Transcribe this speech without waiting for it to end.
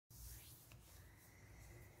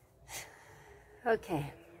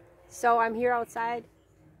Okay, so I'm here outside.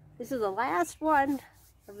 This is the last one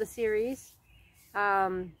of the series.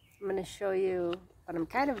 I'm going to show you what I'm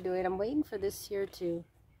kind of doing. I'm waiting for this here to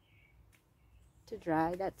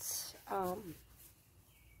dry. That's I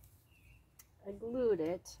glued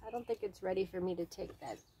it. I don't think it's ready for me to take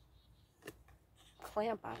that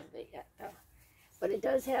clamp out of it yet though. But it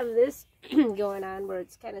does have this going on where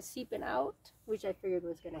it's kind of seeping out, which I figured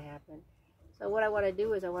was going to happen. So what I want to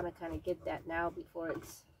do is I want to kind of get that now before it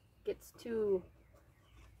gets too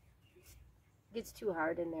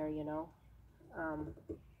hard in there, you know.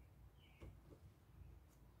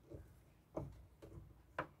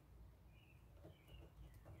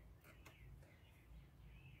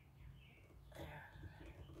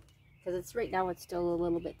 Because it's right now it's still a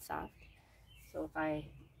little bit soft. So if I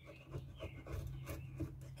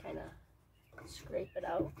kind of scrape it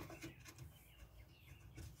out.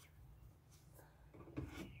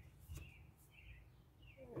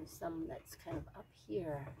 There's some that's kind of up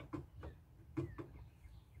here.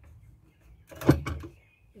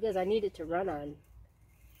 Because I need it to run on,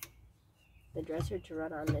 the dresser to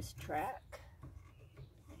run on this track.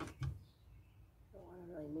 I don't want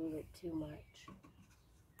to really move it too much.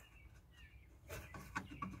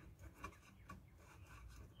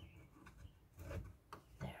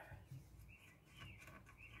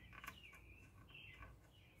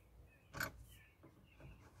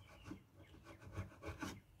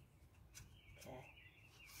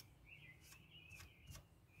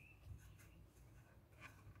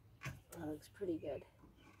 That looks pretty good.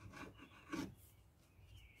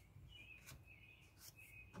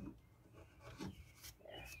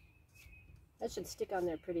 There. That should stick on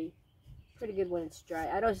there pretty good when it's dry.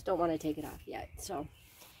 I just don't want to take it off yet. So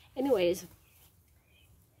anyways,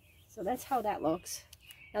 so that's how that looks.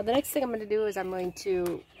 Now the next thing I'm going to do is I'm going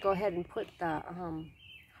to go ahead and put the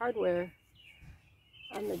hardware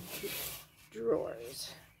on the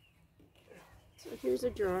drawers. So here's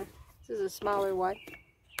a drawer. This is a smaller one.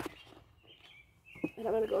 And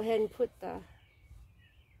I'm going to go ahead and put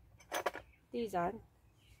these on.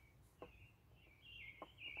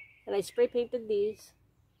 And I spray painted these.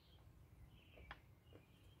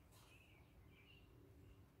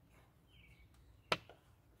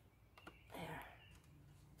 There.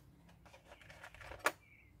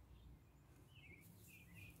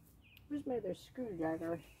 Where's my other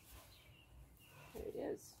screwdriver? There it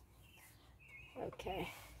is. Okay.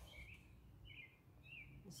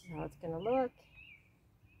 This is how it's going to look.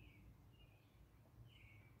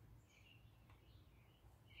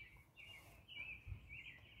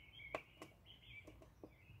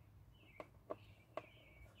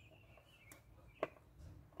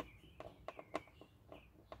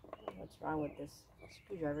 What's wrong with this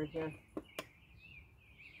screwdriver here?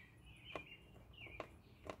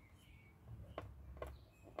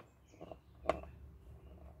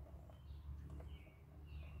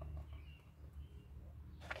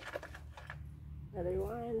 Another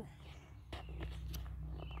one.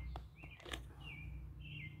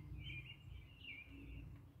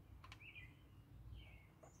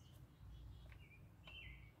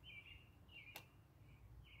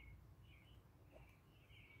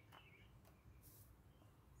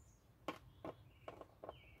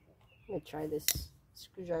 I'm going to try this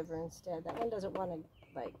screwdriver instead. That one doesn't want to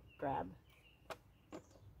like grab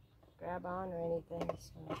on or anything.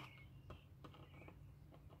 So.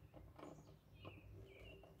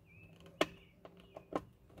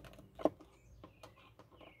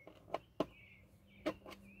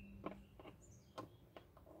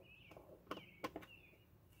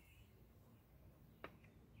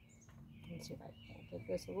 Let's see if I can get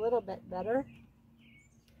this a little bit better.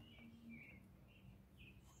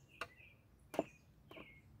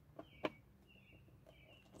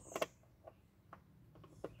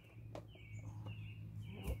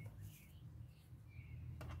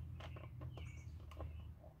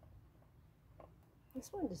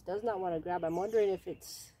 This one just does not want to grab. I'm wondering if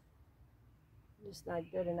it's just not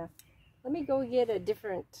good enough. Let me go get a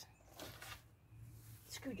different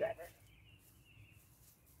screwdriver.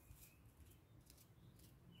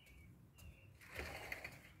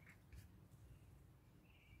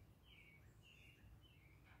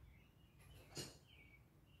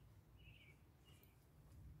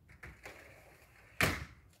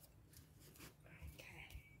 Okay.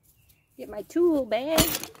 Get my tool bag.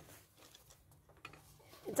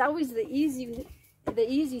 It's always the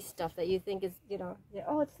easy stuff that you think is, you know,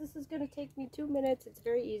 oh, this is going to take me 2 minutes. It's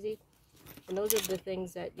very easy. And those are the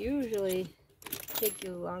things that usually take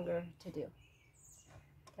you longer to do.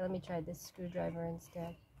 Okay, let me try this screwdriver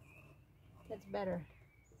instead. That's better.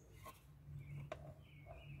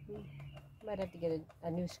 Might have to get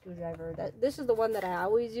a new screwdriver. This is the one that I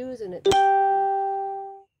always use, and it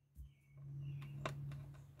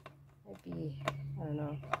might be, I don't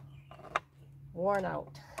know, worn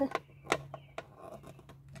out.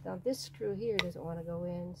 Now this screw here doesn't want to go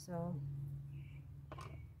in, so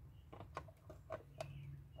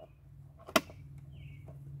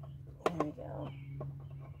there we go.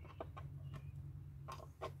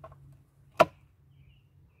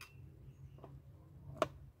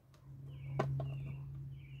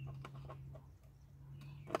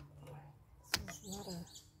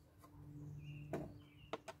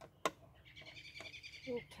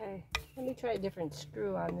 Okay, let me try a different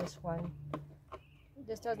screw on this one. It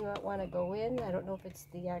just does not want to go in. I don't know if it's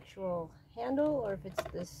the actual handle or if it's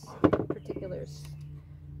this particular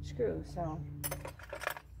screw, so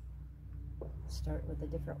let's start with a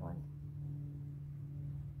different one.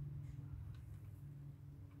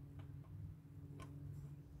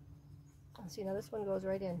 See, now this one goes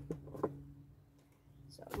right in,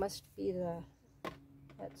 so it must be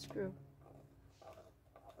that screw.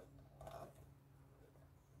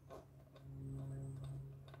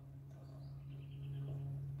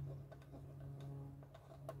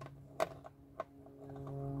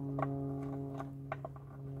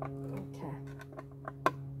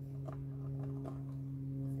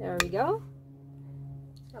 There we go.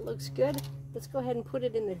 That looks good. Let's go ahead and put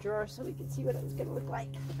it in the drawer so we can see what it's going to look like.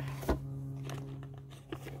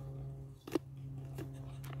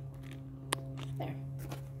 There.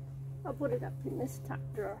 I'll put it up in this top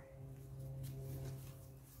drawer.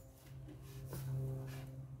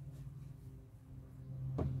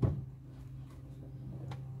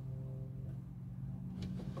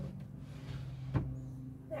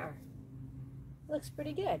 There. Looks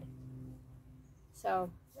pretty good.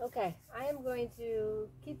 So, okay, I am going to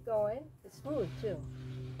keep going. It's smooth too.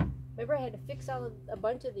 Remember, I had to fix a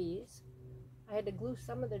bunch of these. I had to glue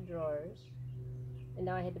some of the drawers, and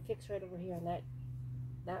now I had to fix right over here on that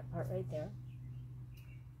part right there.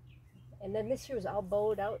 And then this here was all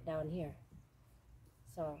bowed out down here,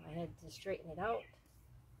 so I had to straighten it out.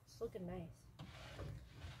 It's looking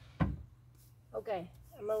nice. Okay,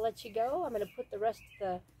 I'm gonna let you go. I'm gonna put the rest of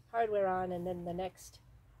the hardware on, and then the next.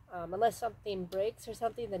 Unless something breaks or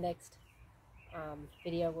something, the next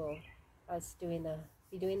video will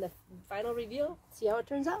be doing the final review, see how it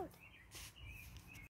turns out.